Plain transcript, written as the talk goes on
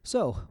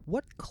So,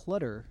 what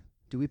clutter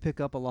do we pick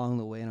up along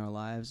the way in our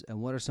lives,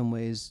 and what are some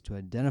ways to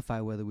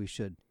identify whether we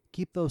should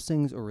keep those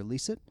things or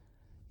release it?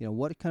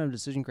 What kind of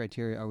decision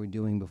criteria are we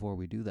doing before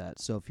we do that?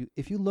 So,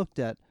 if you looked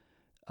at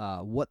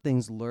what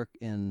things lurk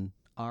in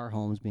our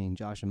homes, being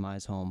Josh and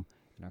Mai's home,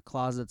 in our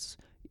closets,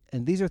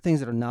 and these are things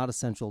that are not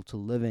essential to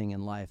living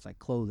in life, like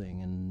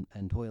clothing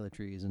and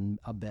toiletries and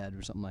a bed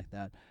or something like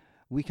that.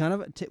 We kind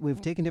of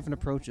we've taken different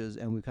approaches,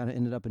 and we've kind of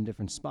ended up in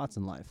different spots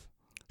in life.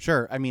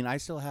 Sure. I mean, I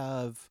still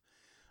have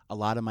a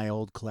lot of my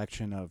old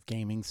collection of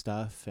gaming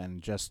stuff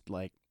and just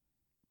like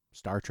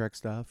Star Trek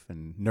stuff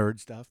and nerd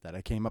stuff that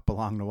I came up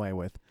along the way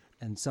with.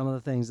 And some of the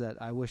things that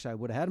I wish I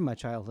would have had in my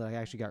childhood, I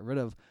actually got rid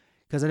of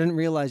because I didn't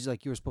realize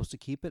like you were supposed to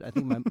keep it. I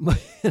think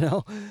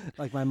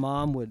like my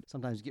mom would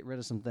sometimes get rid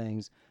of some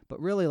things,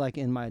 but really like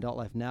in my adult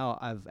life now,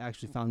 I've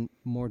actually found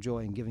more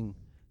joy in giving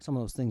some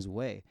of those things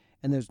away.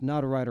 And there's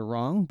not a right or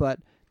wrong, but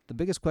the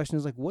biggest question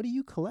is like, what do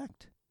you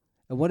collect?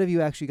 And what have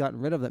you actually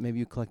gotten rid of that maybe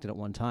you collected at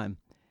one time?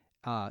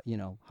 How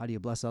do you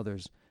bless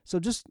others? So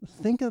just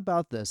think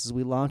about this as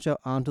we launch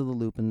out onto the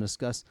loop and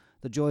discuss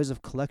the joys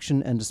of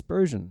collection and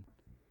dispersion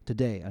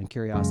today on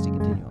Curiosity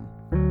Continuum.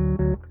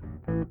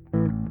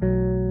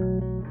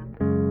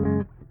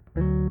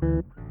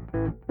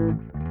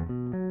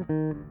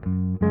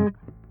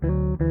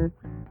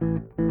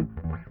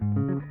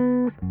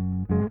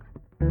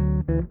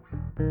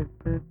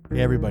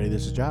 Hey everybody,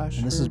 this is Josh.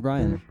 And this is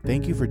Brian.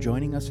 Thank you for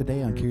joining us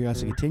today on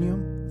Curiosity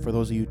Continuum. For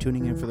those of you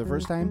tuning in for the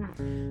first time,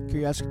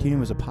 Curiosity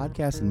Continuum is a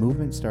podcast and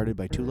movement started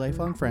by two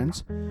lifelong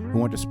friends who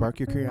want to spark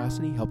your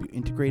curiosity, help you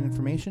integrate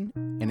information,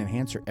 and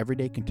enhance your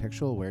everyday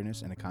contextual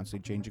awareness in a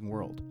constantly changing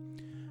world.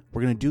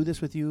 We're going to do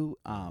this with you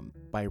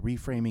by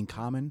reframing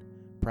common,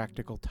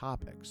 practical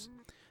topics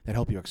that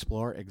help you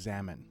explore,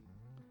 examine.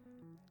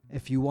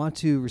 If you want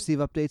to receive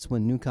updates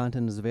when new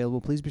content is available,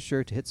 please be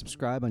sure to hit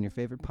subscribe on your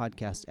favorite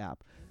podcast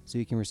app so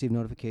you can receive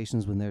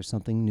notifications when there's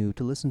something new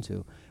to listen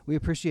to. We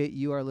appreciate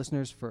you, our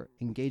listeners, for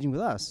engaging with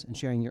us and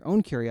sharing your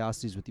own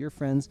curiosities with your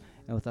friends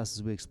and with us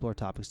as we explore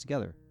topics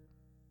together.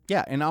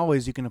 Yeah, and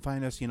always you can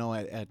find us,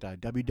 at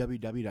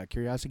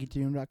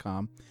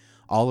www.curiositycontinuum.com.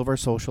 All of our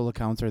social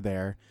accounts are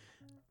there.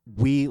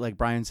 We, like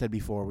Brian said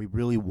before, we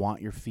really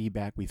want your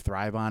feedback. We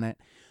thrive on it.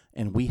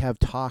 And we have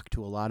talked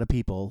to a lot of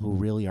people who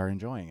really are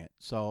enjoying it.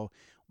 So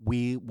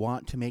we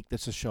want to make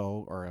this a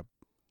show or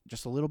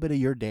just a little bit of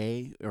your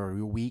day or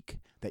your week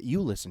that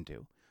you listen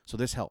to. So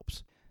this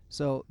helps.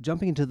 So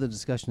jumping into the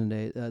discussion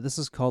today, this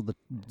is called the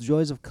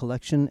joys of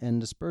collection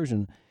and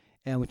dispersion.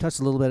 And we touched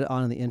a little bit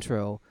on in the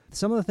intro.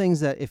 Some of the things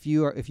that if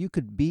you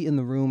could be in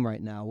the room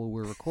right now while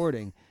we're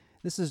recording,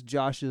 this is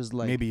Josh's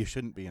maybe you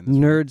shouldn't be in this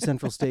nerd room.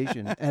 central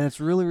station. And it's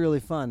really, really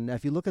fun. Now,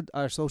 if you look at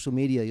our social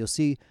media, you'll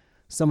see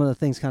some of the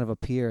things kind of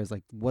appear as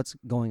like what's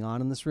going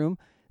on in this room.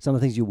 Some of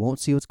the things you won't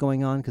see what's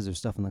going on because there's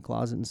stuff in the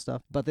closet and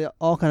stuff. But they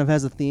all kind of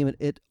has a theme.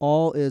 It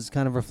all is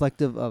kind of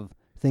reflective of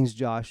things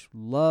Josh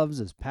loves,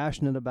 is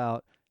passionate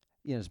about.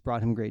 It's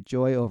brought him great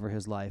joy over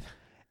his life.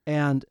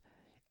 And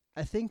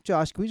I think,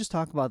 Josh, can we just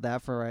talk about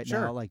that for right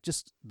Sure. now? Like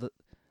just the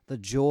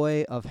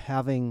joy of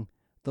having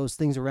those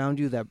things around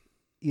you that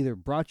either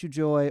brought you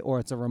joy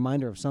or it's a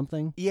reminder of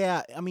something.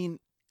 Yeah, I mean,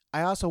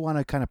 I also want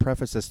to kind of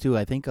preface this too.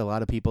 I think a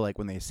lot of people, like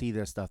when they see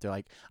this stuff, they're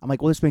like, I'm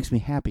like, well, this makes me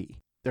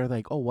happy. They're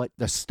like, oh, what?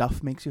 The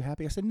stuff makes you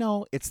happy? I said,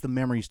 no, it's the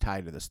memories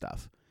tied to the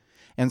stuff.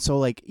 And so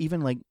like,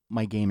 even like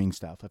my gaming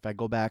stuff, if I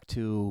go back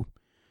to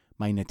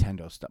my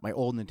Nintendo stuff, my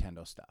old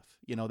Nintendo stuff,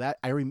 that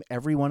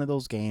every one of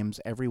those games,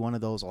 a lot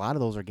of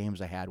those are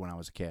games I had when I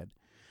was a kid.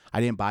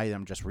 I didn't buy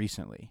them just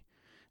recently.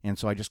 And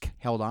so I just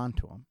held on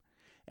to them.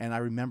 And I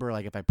remember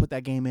like, if I put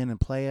that game in and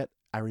play it,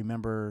 I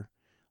remember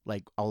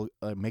like a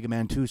Mega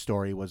Man 2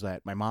 story was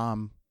that my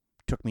mom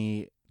took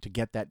me to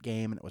get that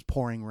game and it was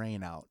pouring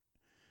rain out.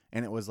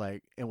 And it was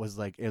like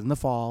in the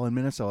fall in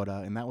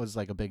Minnesota, and that was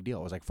like a big deal.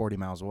 It was like 40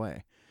 miles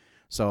away.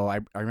 So I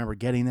remember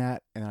getting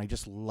that, and I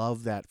just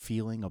love that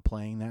feeling of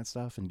playing that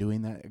stuff and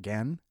doing that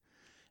again.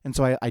 And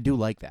so I do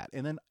like that.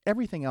 And then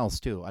everything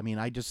else too. I mean,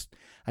 I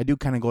do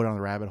kind of go down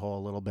the rabbit hole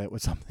a little bit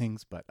with some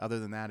things, but other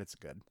than that, it's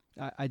good.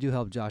 I do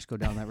help Josh go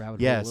down that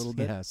rabbit hole a little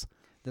bit. Yes.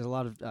 There's a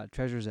lot of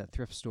treasures at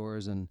thrift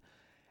stores and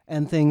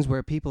things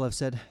where people have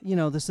said,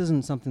 this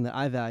isn't something that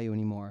I value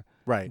anymore.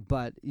 Right.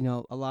 But,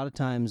 a lot of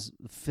times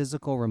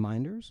physical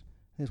reminders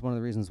is one of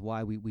the reasons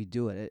why we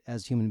do it.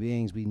 As human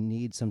beings, we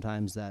need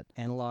sometimes that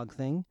analog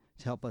thing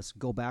to help us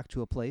go back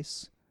to a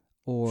place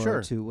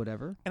or to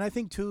whatever. And I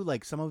think too,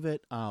 like some of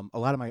it, a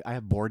lot of I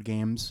have board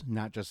games,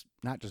 not just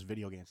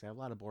video games. I have a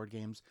lot of board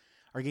games,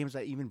 or games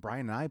that even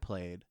Brian and I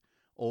played,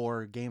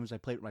 or games I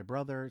played with my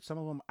brother. Some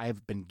of them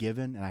I've been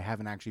given and I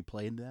haven't actually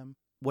played them.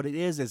 What it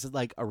is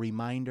like a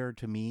reminder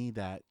to me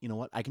that,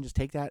 I can just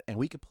take that and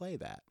we could play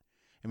that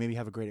and maybe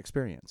have a great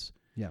experience.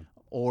 Yeah.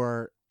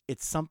 Or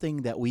it's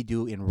something that we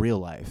do in real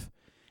life.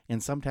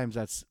 And sometimes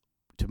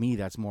to me,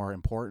 that's more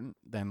important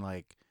than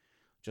like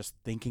just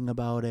thinking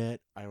about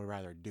it. I would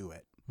rather do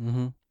it.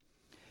 Mm-hmm.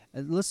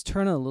 Let's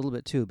turn it a little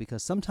bit too,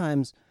 because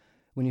sometimes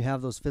when you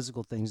have those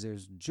physical things,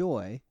 there's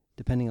joy,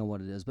 depending on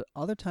what it is, but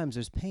other times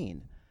there's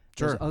pain.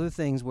 There's Sure. other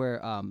things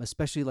where,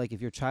 especially like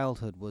if your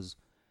childhood was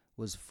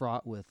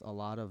fraught with a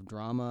lot of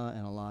drama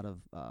and a lot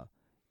of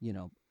you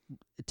know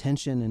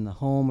tension in the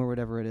home or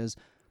whatever it is.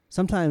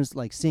 Sometimes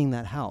like seeing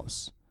that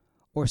house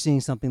or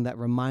seeing something that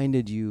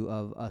reminded you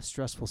of a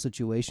stressful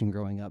situation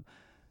growing up,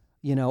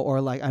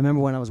 or like I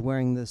remember when I was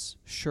wearing this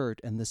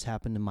shirt and this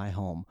happened in my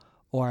home,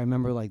 or I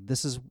remember like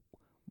this is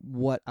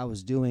what I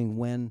was doing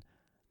when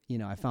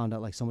I found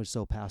out like so much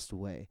so passed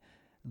away.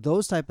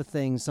 Those type of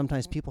things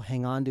sometimes people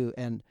hang on to,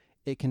 and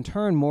it can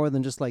turn more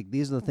than just like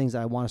these are the things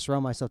I want to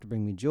surround myself to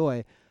bring me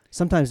joy.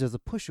 Sometimes there's a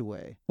push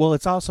away. Well,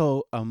 it's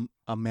also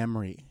a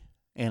memory.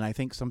 And I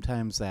think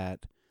sometimes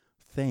that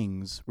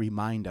things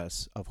remind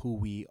us of who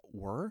we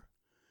were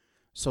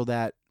so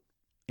that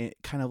it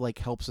kind of like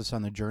helps us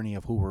on the journey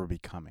of who we're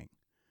becoming.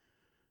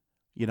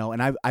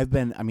 And I've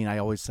been, I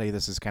always say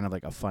this is kind of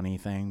like a funny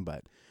thing,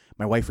 but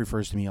my wife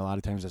refers to me a lot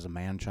of times as a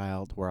man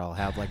child, where I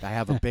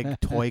have a big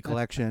toy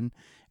collection,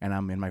 and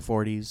I'm in my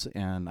 40s,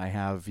 and I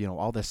have,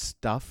 all this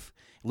stuff.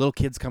 Little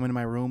kids come into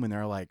my room and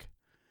they're like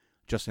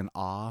just in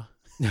awe,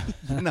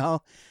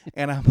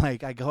 and I'm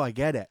like, I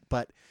get it.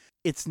 But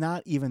it's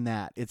not even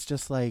that. It's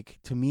just like,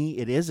 to me,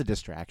 it is a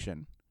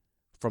distraction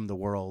from the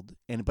world,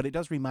 but it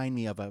does remind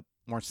me of a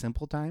more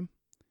simple time.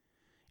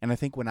 And I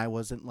think when I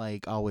wasn't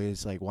like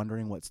always like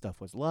wondering what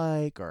stuff was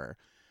like or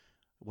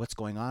what's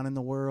going on in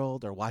the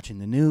world or watching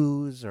the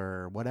news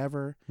or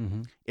whatever,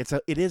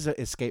 it is an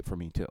escape for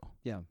me too.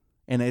 Yeah.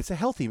 And it's a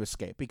healthy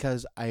escape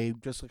because I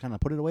just kind of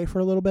put it away for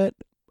a little bit.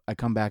 I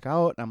come back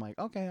out and I'm like,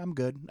 okay, I'm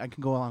good. I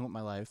can go along with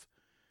my life.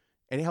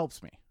 And it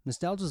helps me.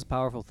 Nostalgia is a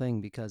powerful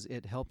thing because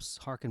it helps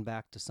harken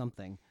back to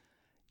something,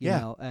 you Yeah.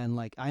 know, and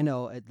like I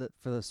know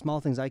for the small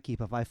things I keep,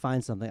 if I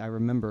find something, I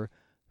remember.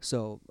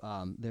 So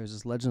there's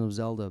this Legend of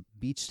Zelda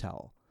beach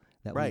towel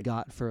that we Right.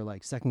 got for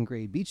like second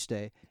grade beach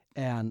day,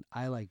 and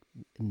I like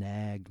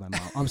nagged my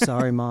mom. I'm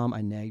sorry, Mom,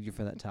 I nagged you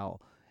for that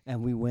towel.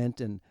 And we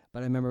went but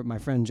I remember my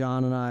friend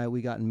John and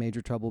we got in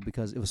major trouble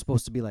because it was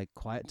supposed to be like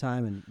quiet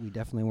time, and we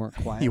definitely weren't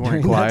quiet You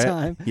weren't during quiet? that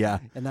time. Yeah.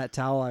 And that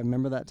towel, I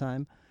remember that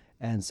time.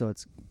 And so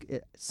it's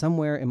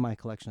somewhere in my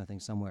collection, I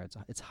think somewhere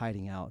it's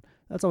hiding out.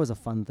 That's always a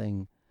fun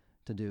thing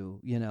to do,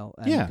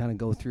 and Yeah. kind of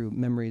go through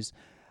memories.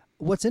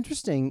 What's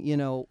interesting,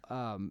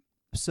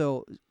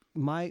 so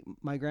my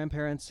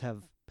grandparents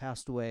have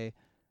passed away,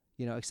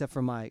 except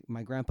for my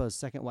grandpa's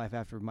second wife.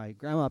 After my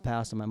grandma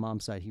passed on my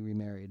mom's side, he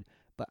remarried,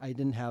 but I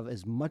didn't have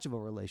as much of a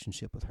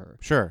relationship with her.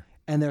 Sure.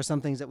 And there are some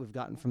things that we've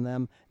gotten from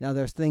them. Now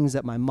there's things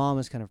that my mom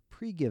is kind of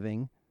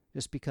pre-giving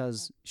just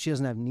because she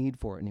doesn't have need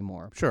for it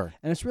anymore. Sure.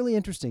 And it's really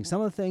interesting.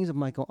 Some of the things I'm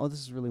like, oh, this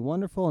is really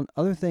wonderful. And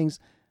other things,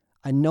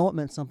 I know it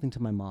meant something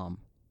to my mom.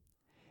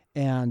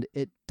 And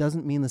it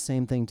doesn't mean the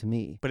same thing to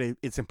me. But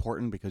it's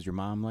important because your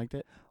mom liked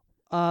it?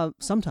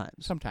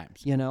 Sometimes.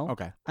 Sometimes.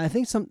 Okay. I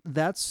think some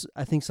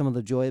of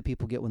the joy that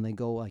people get when they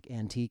go like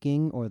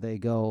antiquing or they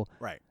go,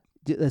 Right.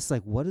 It's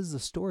like, what is the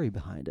story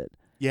behind it?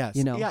 Yes.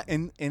 You know? Yeah,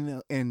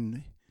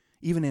 and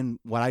even in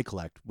what I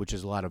collect, which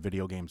is a lot of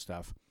video game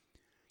stuff,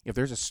 if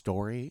there's a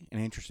story, an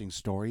interesting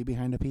story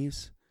behind a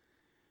piece,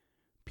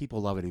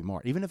 people love it even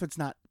more. Even if it's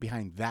not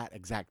behind that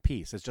exact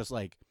piece. It's just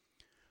like,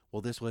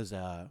 well, this was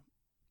a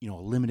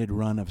limited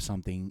run of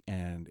something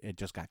and it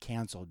just got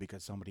canceled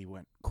because somebody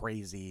went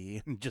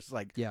crazy and just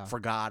like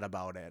forgot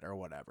about it or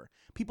whatever.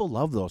 People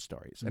love those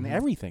stories and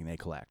everything they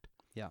collect.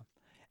 Yeah.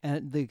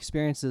 And the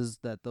experiences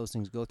that those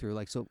things go through,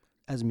 like, so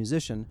as a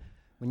musician,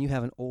 when you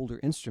have an older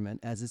instrument,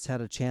 as it's had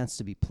a chance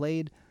to be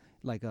played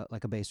like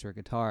a bass or a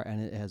guitar,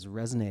 and it has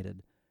resonated,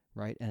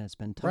 right? And it's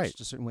been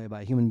touched a certain way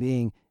by a human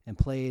being and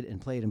played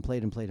and played and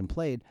played and played and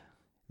played,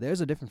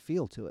 there's a different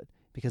feel to it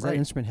because that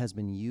instrument has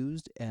been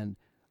used, and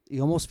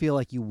you almost feel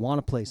like you want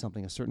to play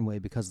something a certain way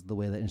because of the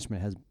way that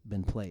instrument has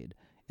been played.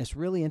 It's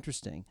really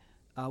interesting.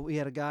 We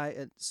had a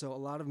guy, so a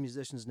lot of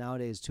musicians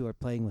nowadays too are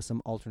playing with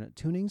some alternate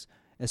tunings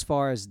as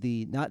far as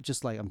not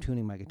just like I'm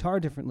tuning my guitar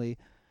differently,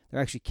 they're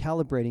actually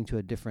calibrating to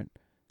a different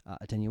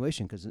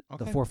attenuation because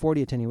the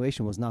 440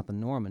 attenuation was not the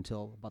norm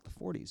until about the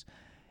 40s.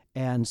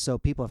 And so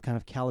people have kind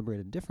of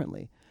calibrated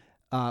differently.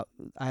 I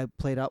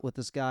played out with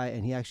this guy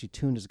and he actually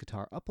tuned his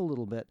guitar up a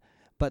little bit,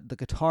 but the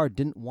guitar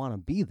didn't want to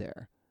be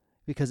there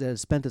because it had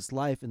spent its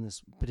life in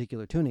this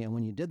particular tuning. And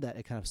when you did that,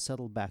 it kind of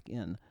settled back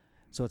in.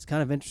 So it's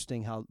kind of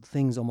interesting how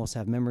things almost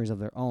have memories of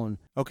their own.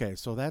 Okay,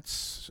 so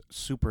that's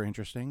super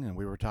interesting, and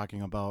we were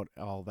talking about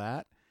all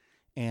that.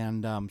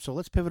 And so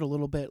let's pivot a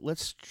little bit.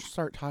 Let's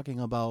start talking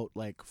about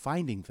like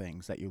finding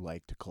things that you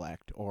like to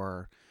collect,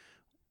 or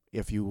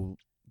if you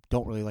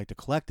don't really like to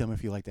collect them,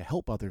 if you like to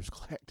help others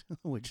collect,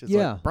 which is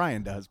like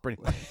Brian does pretty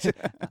much.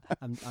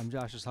 I'm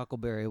Josh's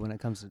Huckleberry when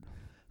it comes to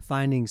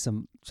finding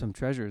some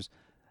treasures.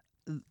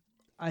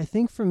 I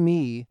think for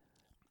me,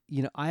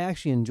 I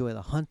actually enjoy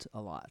the hunt a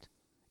lot.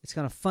 It's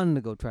kind of fun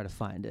to go try to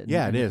find it.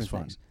 Yeah, it is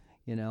fun.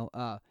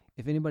 Things.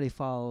 If anybody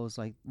follows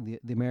like the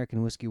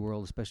American whiskey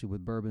world, especially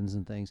with bourbons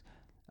and things,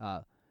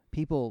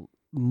 people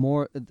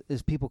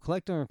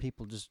collect them or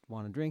people just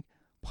want to drink.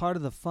 Part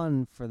of the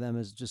fun for them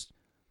is just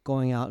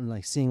going out and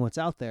like seeing what's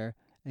out there,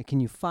 and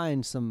can you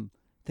find some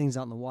things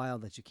out in the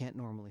wild that you can't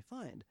normally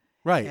find.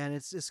 Right. And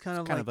it's kind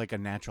It's kind of like a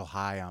natural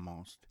high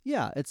almost.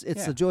 yeah, it's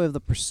the joy of the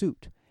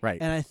pursuit.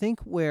 Right. And I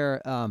think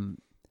where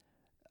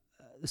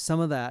some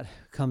of that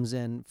comes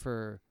in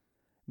for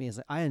me is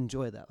like I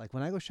enjoy that. Like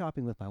when I go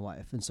shopping with my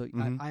wife, and so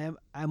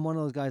I'm one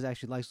of those guys that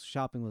actually likes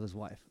shopping with his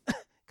wife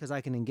because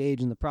I can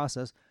engage in the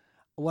process.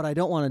 What I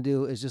don't want to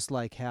do is just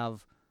like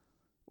have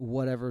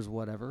whatever's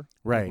whatever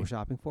right. we're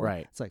shopping for.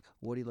 Right. It's like,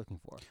 what are you looking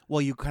for?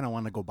 Well, you kind of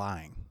want to go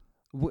buying.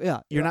 Yeah.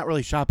 You're not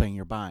really shopping,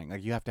 you're buying.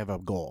 Like you have to have a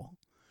goal.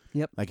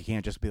 Yep. Like you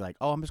can't just be like,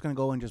 oh, I'm just going to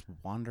go and just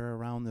wander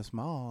around this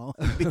mall.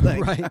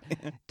 Like, right.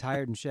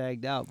 Tired and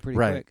shagged out pretty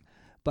quick.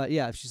 But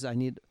yeah, if she says, I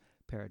need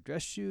a pair of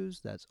dress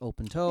shoes, that's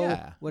open toe,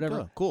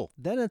 whatever. Cool.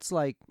 Then it's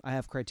like, I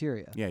have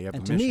criteria. Yeah, you have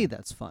and a to mission. me,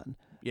 that's fun.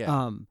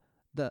 Yeah.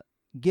 The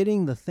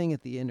getting the thing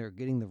at the end or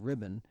getting the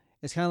ribbon,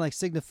 it's kind of like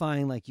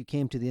signifying like you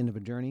came to the end of a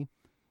journey,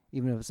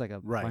 even if it's like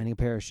finding a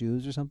pair of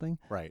shoes or something.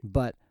 Right.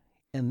 But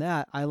in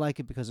that, I like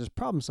it because there's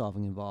problem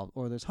solving involved,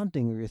 or there's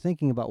hunting, or you're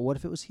thinking about what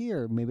if it was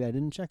here? Maybe I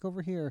didn't check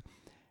over here.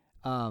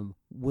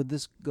 Would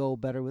this go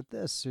better with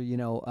this? Or,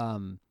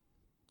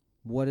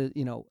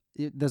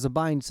 there's a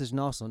buying decision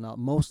also. Now,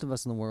 most of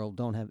us in the world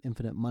don't have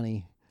infinite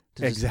money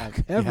to just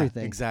have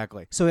everything. Yeah,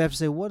 exactly. So we have to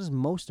say, what is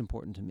most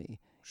important to me?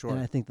 Sure. And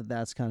I think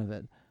that's kind of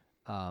it.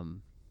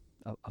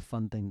 A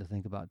fun thing to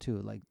think about too.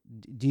 Like,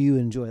 do you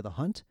enjoy the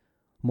hunt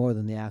more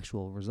than the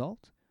actual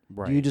result?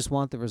 Right. Do you just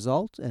want the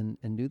result and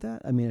do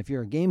that? I mean, if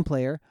you're a game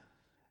player,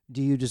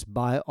 do you just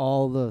buy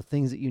all the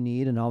things that you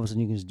need and all of a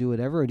sudden you can just do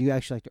whatever, or do you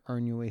actually like to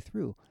earn your way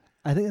through?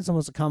 I think it's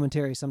almost a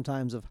commentary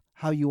sometimes of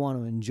how you want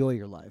to enjoy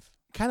your life.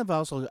 Kind of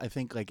also, I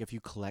think, like if you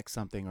collect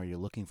something or you're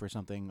looking for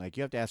something, like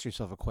you have to ask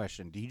yourself a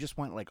question. Do you just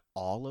want like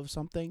all of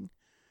something?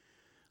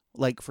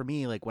 Like for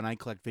me, like when I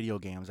collect video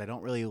games, I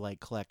don't really like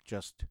collect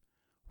just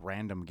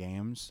random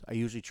games. I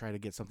usually try to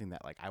get something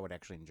that like I would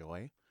actually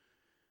enjoy.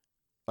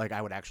 Like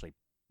I would actually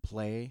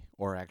play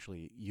or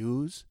actually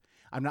use.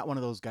 I'm not one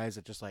of those guys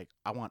that just like,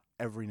 I want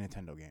every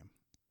Nintendo game.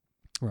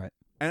 Right.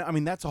 And I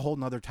mean, that's a whole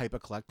nother type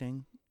of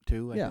collecting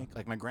too, I think.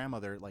 Like my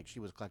grandmother, like she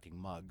was collecting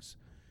mugs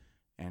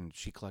and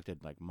she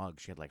collected like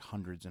mugs. She had like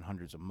hundreds and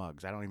hundreds of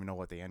mugs. I don't even know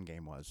what the end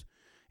game was.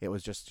 It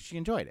was just, she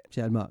enjoyed it. She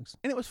had mugs.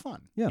 And it was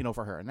fun,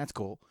 for her. And that's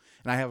cool.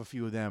 And I have a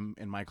few of them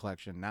in my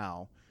collection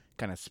now,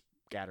 kind of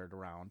scattered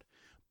around.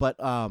 But,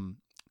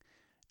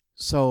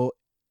 so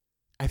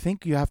I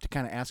think you have to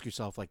kind of ask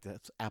yourself like the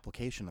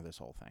application of this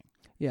whole thing.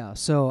 Yeah.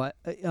 So,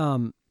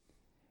 in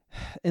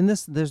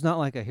this, there's not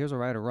like here's a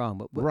right or wrong,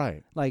 but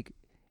right. Like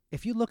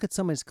if you look at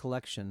somebody's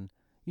collection,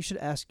 you should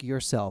ask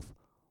yourself,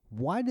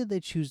 why did they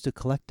choose to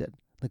collect it?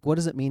 Like, what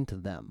does it mean to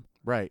them?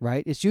 Right.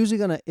 Right. It's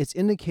usually it's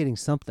indicating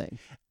something.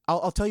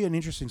 I'll tell you an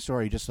interesting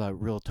story, just a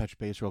real touch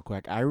base real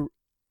quick.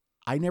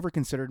 I never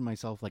considered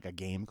myself like a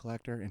game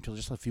collector until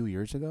just a few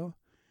years ago.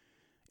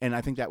 And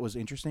I think that was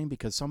interesting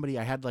because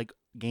I had like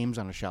games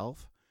on a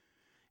shelf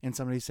and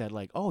somebody said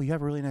like, oh, you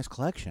have a really nice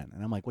collection.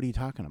 And I'm like, what are you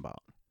talking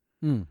about?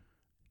 And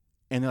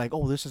they're like,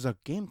 oh, this is a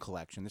game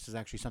collection. This is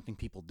actually something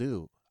people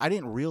do. I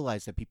didn't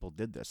realize that people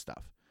did this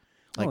stuff.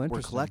 Like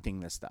we're collecting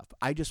this stuff.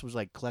 I just was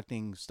like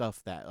collecting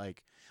stuff that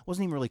like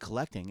wasn't even really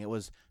collecting. It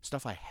was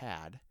stuff I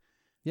had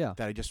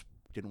that I just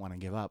didn't want to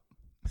give up.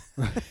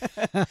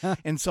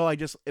 And so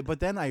but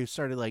then I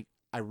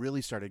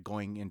really started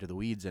going into the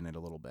weeds in it a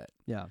little bit.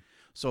 Yeah.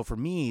 So for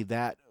me,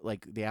 that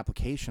like the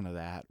application of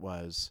that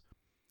was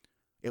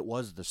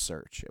the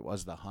search. It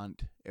was the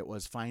hunt. It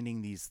was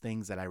finding these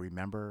things that I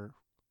remember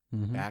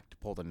back to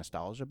pull the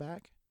nostalgia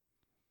back.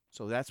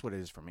 So that's what it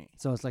is for me.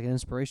 So it's like an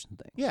inspiration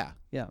thing. Yeah.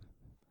 Yeah.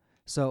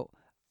 So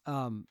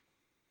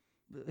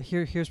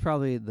here's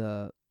probably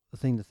the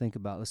thing to think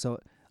about. So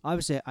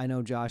obviously I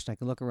know Josh and I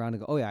can look around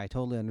and go, oh yeah, I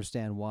totally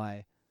understand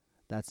why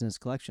that's in his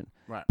collection.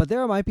 Right. But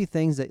there might be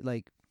things that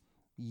like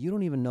you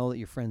don't even know that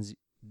your friends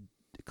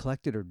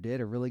collected or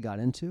did or really got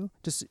into,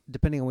 just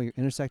depending on where you're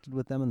intersected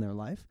with them in their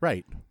life.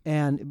 Right.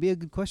 And it'd be a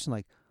good question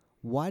like,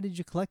 why did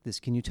you collect this?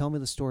 Can you tell me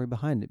the story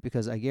behind it?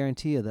 Because I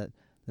guarantee you that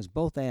there's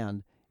both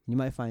and you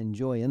might find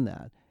joy in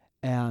that.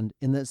 And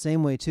in that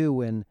same way too,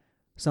 when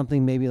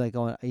something maybe like,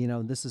 oh,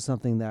 this is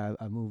something that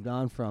I moved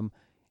on from,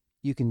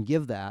 you can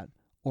give that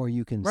or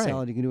you can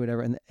sell it, you can do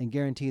whatever, and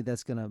guarantee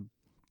that's going to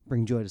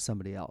bring joy to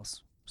somebody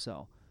else.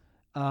 So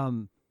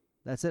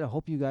that's it. I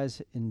hope you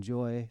guys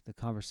enjoy the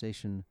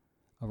conversation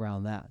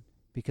around that,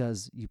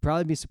 because you'd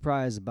probably be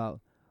surprised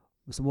about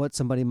what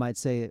somebody might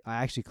say.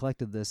 I actually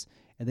collected this,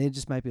 and they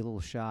just might be a little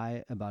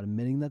shy about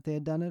admitting that they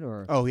had done it,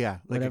 or like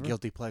whatever. a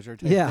guilty pleasure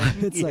type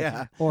thing. It's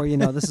like, or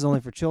this is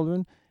only for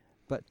children,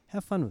 but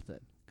have fun with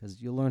it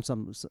because you'll learn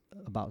something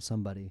about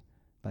somebody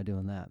by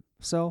doing that.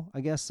 So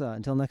I guess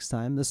until next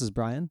time, this is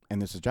Brian,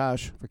 and this is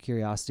Josh for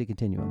Curiosity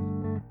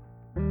Continuum.